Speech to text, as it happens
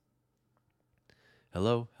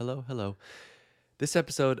Hello, hello, hello. This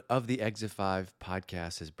episode of the Exit 5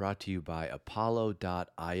 podcast is brought to you by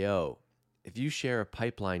Apollo.io. If you share a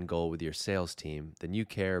pipeline goal with your sales team, then you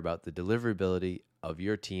care about the deliverability of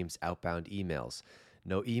your team's outbound emails.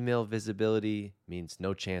 No email visibility means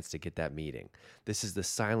no chance to get that meeting. This is the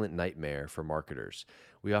silent nightmare for marketers.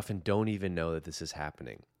 We often don't even know that this is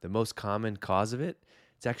happening. The most common cause of it,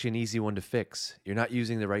 it's actually an easy one to fix. You're not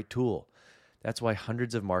using the right tool. That's why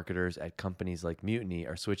hundreds of marketers at companies like Mutiny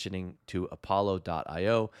are switching to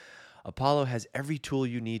Apollo.io. Apollo has every tool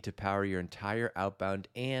you need to power your entire outbound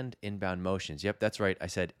and inbound motions. Yep, that's right. I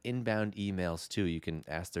said inbound emails too. You can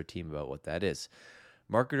ask their team about what that is.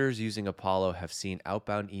 Marketers using Apollo have seen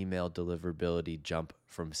outbound email deliverability jump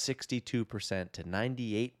from 62% to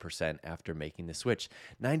 98% after making the switch.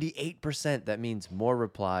 98%, that means more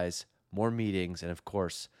replies, more meetings, and of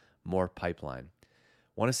course, more pipeline.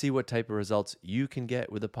 Want to see what type of results you can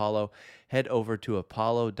get with Apollo? Head over to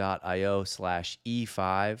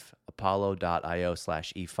apollo.io/E5,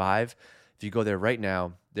 apollo.io/E5. If you go there right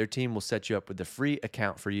now, their team will set you up with a free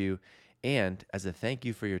account for you. And as a thank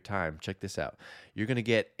you for your time, check this out. You're going to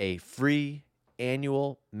get a free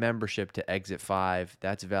annual membership to Exit 5.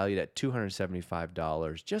 That's valued at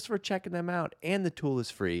 $275 just for checking them out. And the tool is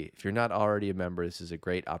free. If you're not already a member, this is a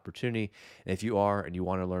great opportunity. And if you are and you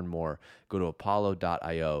want to learn more, go to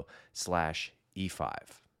apollo.io/E5.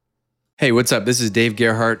 Hey, what's up? This is Dave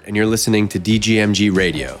Gerhardt, and you're listening to DGMG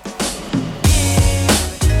Radio.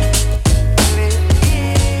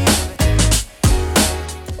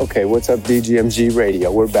 Okay, what's up, DGMG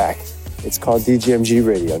Radio? We're back. It's called DGMG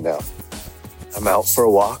Radio now. I'm out for a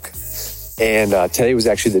walk, and today was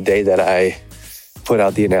actually the day that I put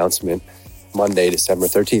out the announcement, Monday, December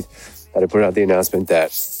 13th, that I put out the announcement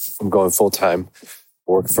that I'm going full-time,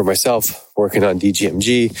 working for myself, working on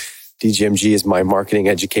DGMG. DGMG is my marketing,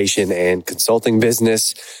 education, and consulting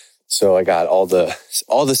business. So I got all the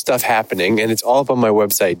stuff happening, and it's all up on my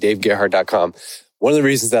website, davegerhardt.com. One of the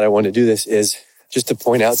reasons that I want to do this is just to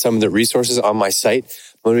point out some of the resources on my site.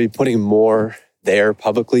 I'm going to be putting more there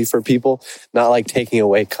publicly for people, not like taking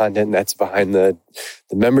away content that's behind the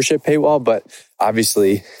membership paywall, but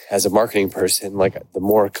obviously as a marketing person, like the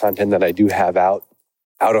more content that I do have out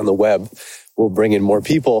on the web will bring in more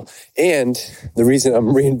people. And the reason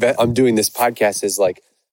I'm doing this podcast is like,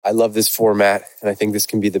 I love this format, and I think this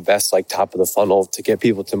can be the best like top of the funnel to get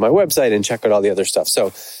people to my website and check out all the other stuff.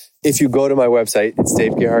 So if you go to my website, it's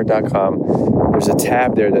davegerhardt.com. There's a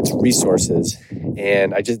tab there that's resources.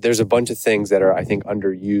 And there's a bunch of things that are, I think,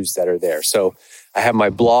 underused that are there. So I have my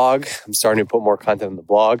blog. I'm starting to put more content on the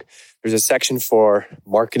blog. There's a section for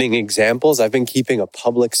marketing examples. I've been keeping a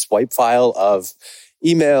public swipe file of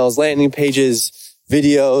emails, landing pages,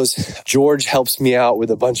 videos. George helps me out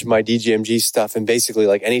with a bunch of my DGMG stuff. And basically,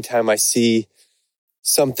 like anytime I see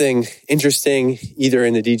something interesting, either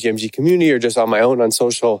in the DGMG community or just on my own on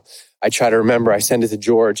social, I try to remember, I send it to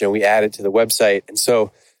George and we add it to the website. And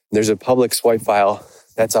so there's a public swipe file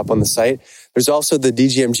that's up on the site. There's also the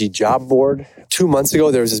DGMG job board. 2 months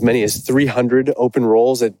ago, there was as many as 300 open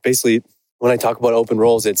roles. That basically, when I talk about open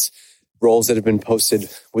roles, it's roles that have been posted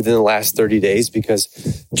within the last 30 days because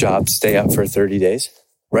jobs stay up for 30 days.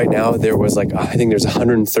 Right now, there was I think there's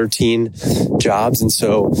 113 jobs. And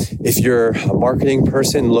so if you're a marketing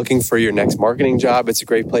person looking for your next marketing job, it's a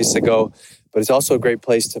great place to go. But it's also a great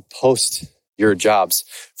place to post your jobs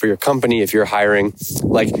for your company if you're hiring.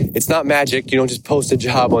 Like, it's not magic. You don't just post a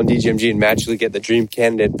job on DGMG and magically get the dream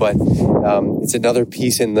candidate, but it's another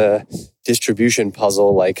piece in the distribution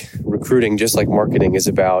puzzle. Like recruiting, just like marketing, is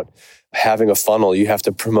about having a funnel. You have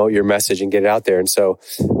to promote your message and get it out there. And so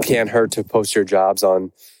it can't hurt to post your jobs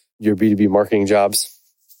on your B2B marketing jobs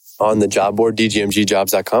on the job board,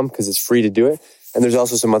 dgmgjobs.com, because it's free to do it. And there's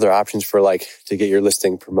also some other options for to get your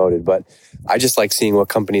listing promoted. But I just like seeing what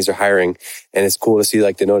companies are hiring. And it's cool to see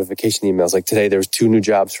the notification emails. Like today, there's 2 new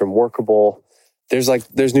jobs from Workable. There's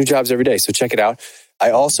new jobs every day. So check it out.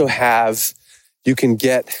 I also have, you can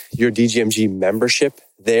get your DGMG membership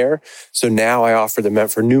there. So now I offer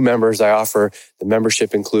for new members, I offer the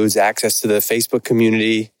membership includes access to the Facebook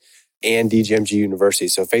community and DGMG University.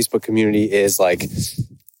 So Facebook community is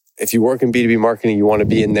if you work in B2B marketing, you want to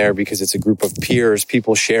be in there because it's a group of peers,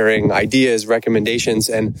 people sharing ideas, recommendations.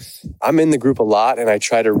 And I'm in the group a lot, and I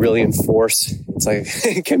try to really enforce.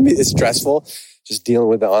 It can be stressful just dealing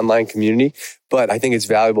with the online community, but I think it's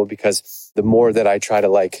valuable because the more that I try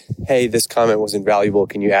to hey, this comment was invaluable,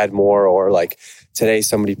 can you add more? Or today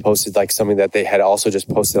somebody posted something that they had also just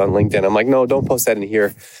posted on LinkedIn. I'm no, don't post that in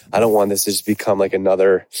here. I don't want this to just become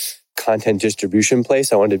another content distribution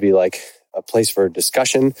place. I want it to be a place for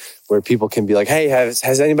discussion where people can be like, hey,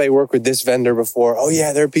 has anybody worked with this vendor before? Oh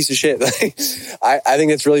yeah, they're a piece of shit. I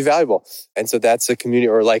think it's really valuable. And so that's a community.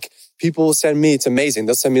 Or like people will send me, it's amazing.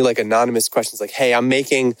 They'll send me like anonymous questions like, hey, I'm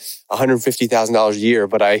making $150,000 a year,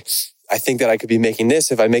 but I think that I could be making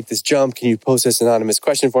this if I make this jump. Can you post this anonymous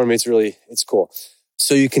question for me? It's cool.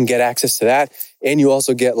 So you can get access to that. And you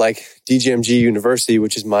also get like DGMG University,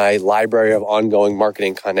 which is my library of ongoing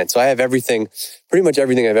marketing content. So I have pretty much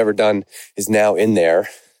everything I've ever done is now in there.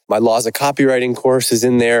 My laws of copywriting course is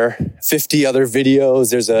in there. 50 other videos.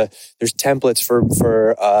 There's templates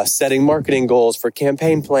for setting marketing goals, for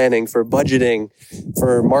campaign planning, for budgeting,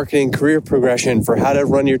 for marketing career progression, for how to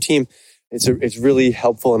run your team. It's really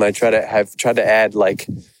helpful. And I try to add like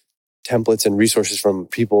templates and resources from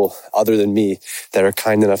people other than me that are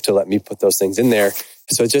kind enough to let me put those things in there.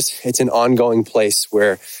 So it's an ongoing place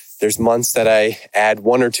where there's months that I add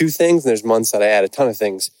one or two things, and there's months that I add a ton of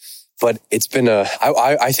things. But it's been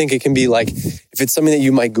I think it can be like, if it's something that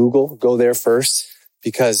you might Google, go there first,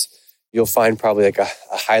 because you'll find probably like a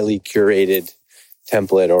highly curated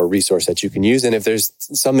template or resource that you can use. And if there's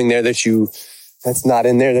something there that's not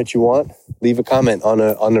in there that you want, leave a comment on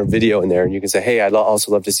a video in there, and you can say, hey, I'd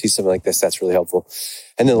also love to see something like this. That's really helpful.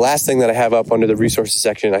 And then the last thing that I have up under the resources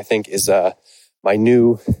section, I think, is my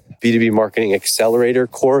new B2B marketing accelerator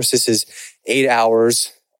course. This is 8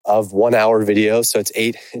 hours of 1 hour video. So it's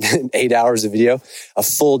eight hours of video, a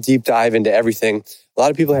full deep dive into everything. A lot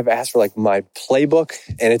of people have asked for like my playbook,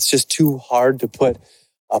 and it's just too hard to put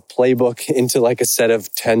a playbook into like a set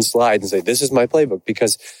of 10 slides and say, this is my playbook,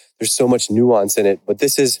 because there's so much nuance in it. But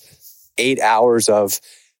this is 8 hours of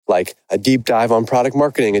like a deep dive on product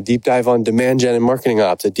marketing, a deep dive on demand gen and marketing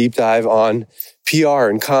ops, a deep dive on PR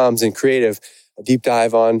and comms and creative, a deep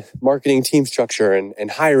dive on marketing team structure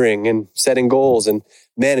and hiring and setting goals and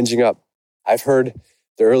managing up. I've heard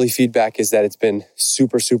the early feedback is that it's been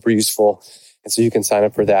super, super useful. And so you can sign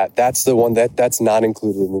up for that. That's the one that's not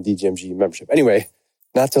included in the DGMG membership. Anyway,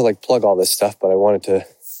 not to like plug all this stuff, but I wanted to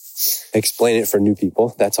explain it for new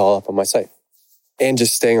people. That's all up on my site. And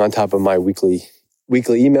just staying on top of my weekly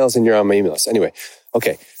emails, and you're on my email list. Anyway,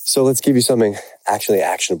 okay. So let's give you something actually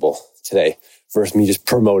actionable today versus me just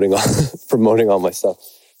promoting all my stuff.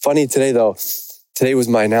 Funny today though, today was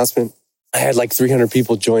my announcement. I had like 300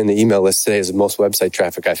 people join the email list today. Is the most website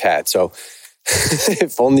traffic I've had. So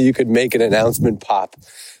if only you could make an announcement pop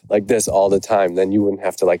like this all the time, then you wouldn't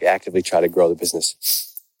have to like actively try to grow the business.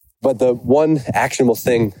 But the one actionable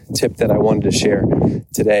tip that I wanted to share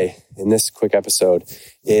today in this quick episode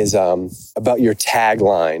is about your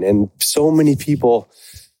tagline. And so many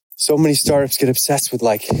startups get obsessed with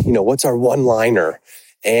like, what's our one-liner?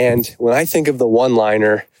 And when I think of the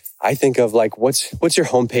one-liner, I think of like, what's your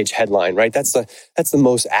homepage headline, right? That's the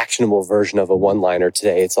most actionable version of a one-liner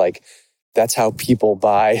today. It's like, that's how people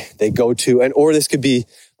buy. They go to, or this could be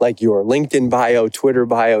like your LinkedIn bio, Twitter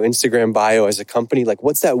bio, Instagram bio as a company. Like,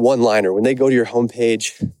 what's that one-liner? When they go to your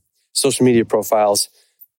homepage, social media profiles,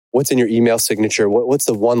 what's in your email signature? What's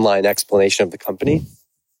the one-line explanation of the company?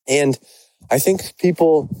 And I think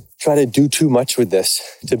people try to do too much with this,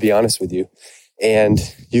 to be honest with you. And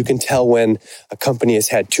you can tell when a company has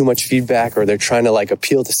had too much feedback, or they're trying to like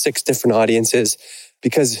appeal to 6 different audiences,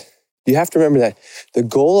 because you have to remember that the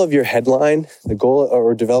goal of your headline, the goal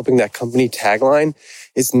or developing that company tagline,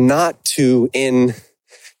 is not to, in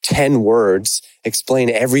 10 words, explain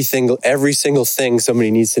every single thing somebody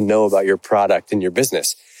needs to know about your product and your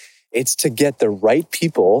business. It's to get the right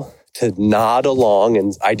people to nod along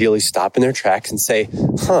and ideally stop in their tracks and say,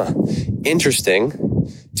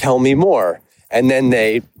 interesting, tell me more. And then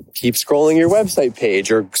they keep scrolling your website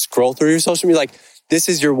page or scroll through your social media. Like, this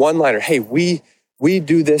is your one-liner. Hey, we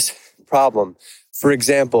do this problem. For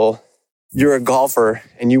example, you're a golfer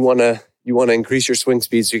and you want to increase your swing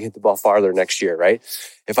speed so you can hit the ball farther next year, right?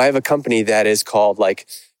 If I have a company that is called like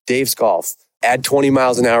Dave's Golf, add 20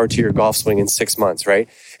 miles an hour to your golf swing in 6 months, right?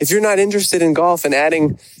 If you're not interested in golf and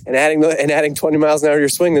adding 20 miles an hour to your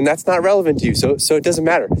swing, then that's not relevant to you. So it doesn't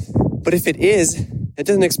matter. But if it is, it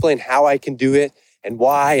doesn't explain how I can do it and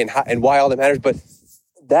why and why all that matters. But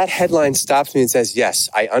that headline stops me and says, yes,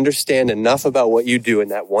 I understand enough about what you do in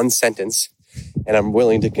that one sentence, and I'm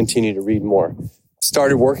willing to continue to read more.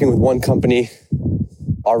 Started working with one company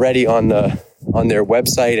already on their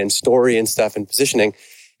website and story and stuff and positioning.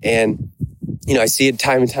 And, I see it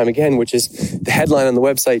time and time again, which is the headline on the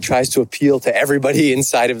website tries to appeal to everybody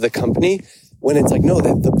inside of the company, when it's like, no,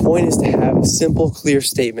 the point is to have a simple, clear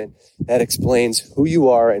statement that explains who you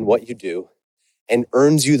are and what you do. and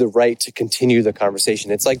earns you the right to continue the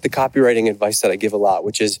conversation. It's like the copywriting advice that I give a lot,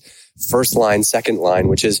 which is first line, second line,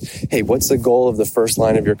 which is, hey, what's the goal of the first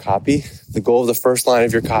line of your copy? The goal of the first line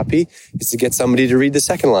of your copy is to get somebody to read the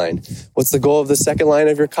second line. What's the goal of the second line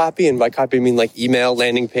of your copy? And by copy, I mean like email,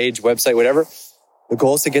 landing page, website, whatever. The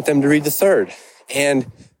goal is to get them to read the third.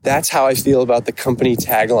 And that's how I feel about the company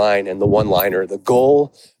tagline and the one-liner. The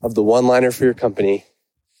goal of the one-liner for your company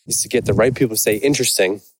is to get the right people to say,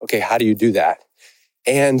 interesting. Okay, how do you do that?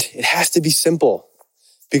 And it has to be simple,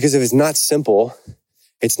 because if it's not simple,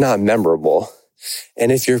 it's not memorable.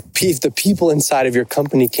 And if the people inside of your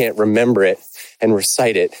company can't remember it and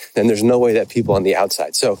recite it, then there's no way that people on the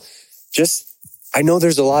outside. So I know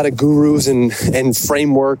there's a lot of gurus and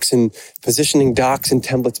frameworks and positioning docs and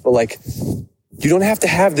templates, but like, you don't have to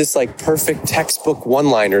have this like perfect textbook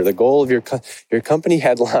one-liner. The goal of your company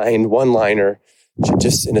headline one-liner should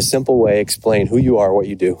just in a simple way explain who you are, what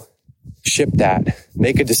you do. Ship that,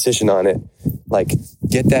 make a decision on it, like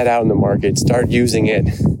get that out in the market, start using it,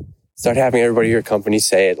 start having everybody in your company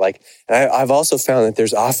say it. Like, and I've also found that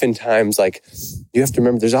there's oftentimes like, you have to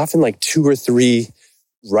remember, there's often like 2 or 3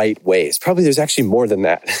 right ways. Probably there's actually more than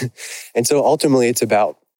that. And so ultimately it's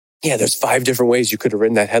about, there's 5 different ways you could have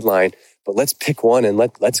written that headline, but let's pick one and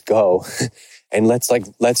let's go. And let's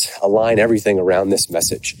align everything around this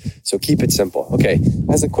message. So keep it simple. Okay.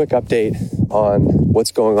 As a quick update on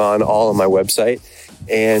what's going on all on my website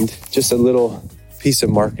and just a little piece of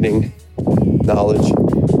marketing knowledge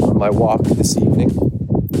on my walk this evening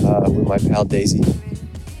with my pal Daisy.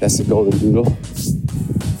 That's the Golden Doodle.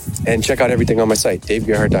 And check out everything on my site,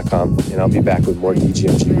 davegerhardt.com. And I'll be back with more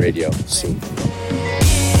DGMG radio soon.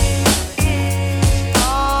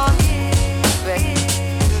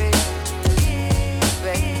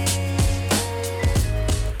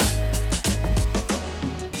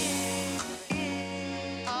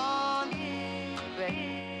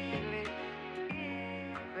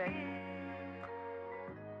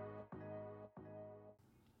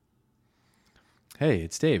 Hey,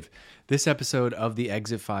 it's Dave. This episode of the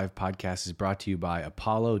Exit 5 podcast is brought to you by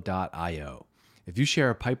Apollo.io. If you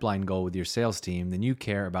share a pipeline goal with your sales team, then you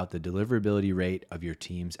care about the deliverability rate of your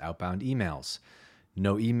team's outbound emails.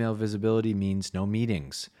 No email visibility means no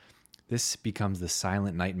meetings. This becomes the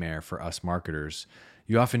silent nightmare for us marketers.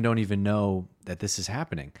 You often don't even know that this is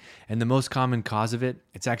happening. And the most common cause of it,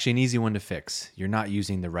 it's actually an easy one to fix. You're not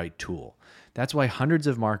using the right tool. That's why hundreds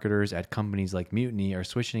of marketers at companies like Mutiny are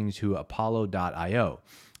switching to Apollo.io.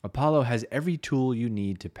 Apollo has every tool you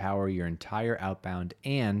need to power your entire outbound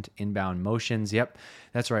and inbound motions. Yep,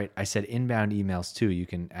 that's right. I said inbound emails too. You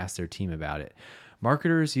can ask their team about it.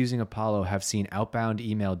 Marketers using Apollo have seen outbound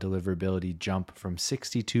email deliverability jump from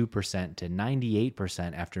 62% to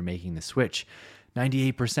 98% after making the switch.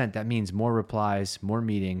 98%, that means more replies, more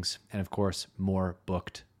meetings, and of course, more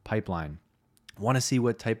booked pipeline. Want to see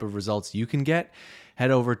what type of results you can get? Head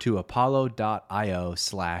over to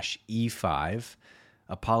apollo.io/E5,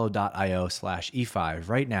 apollo.io/E5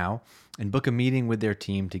 right now and book a meeting with their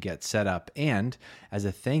team to get set up. And as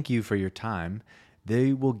a thank you for your time,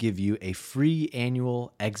 they will give you a free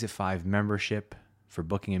annual Exit 5 membership for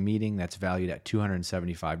booking a meeting that's valued at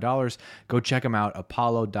 $275. Go check them out,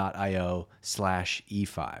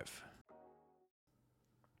 apollo.io/E5.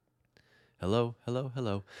 Hello.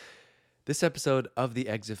 This episode of the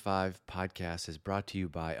Exit 5 podcast is brought to you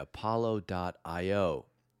by Apollo.io.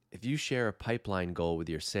 If you share a pipeline goal with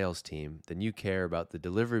your sales team, then you care about the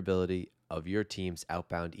deliverability of your team's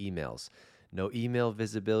outbound emails. No email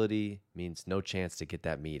visibility means no chance to get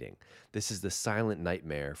that meeting. This is the silent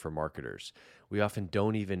nightmare for marketers. We often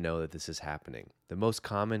don't even know that this is happening. The most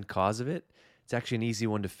common cause of it, it's actually an easy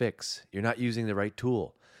one to fix. You're not using the right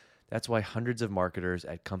tool. That's why hundreds of marketers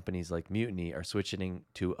at companies like Mutiny are switching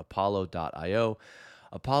to Apollo.io.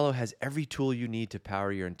 Apollo has every tool you need to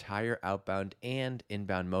power your entire outbound and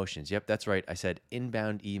inbound motions. Yep, that's right. I said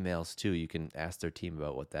inbound emails too. You can ask their team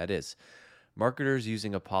about what that is. Marketers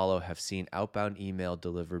using Apollo have seen outbound email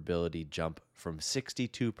deliverability jump from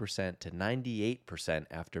 62% to 98%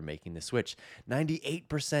 after making the switch.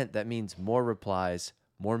 98%, that means more replies,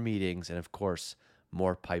 more meetings, and of course,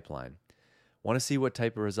 more pipeline. Want to see what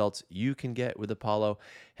type of results you can get with Apollo?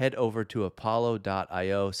 Head over to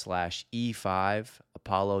apollo.io/E5,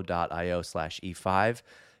 apollo.io/E5.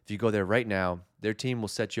 If you go there right now, their team will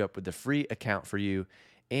set you up with a free account for you.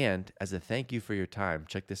 And as a thank you for your time,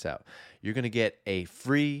 check this out. You're going to get a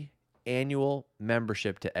free annual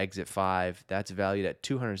membership to Exit 5. That's valued at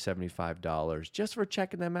 $275 just for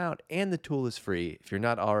checking them out. And the tool is free. If you're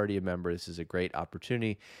not already a member, this is a great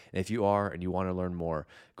opportunity. And if you are and you want to learn more,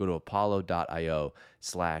 go to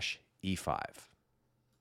apollo.io/E5.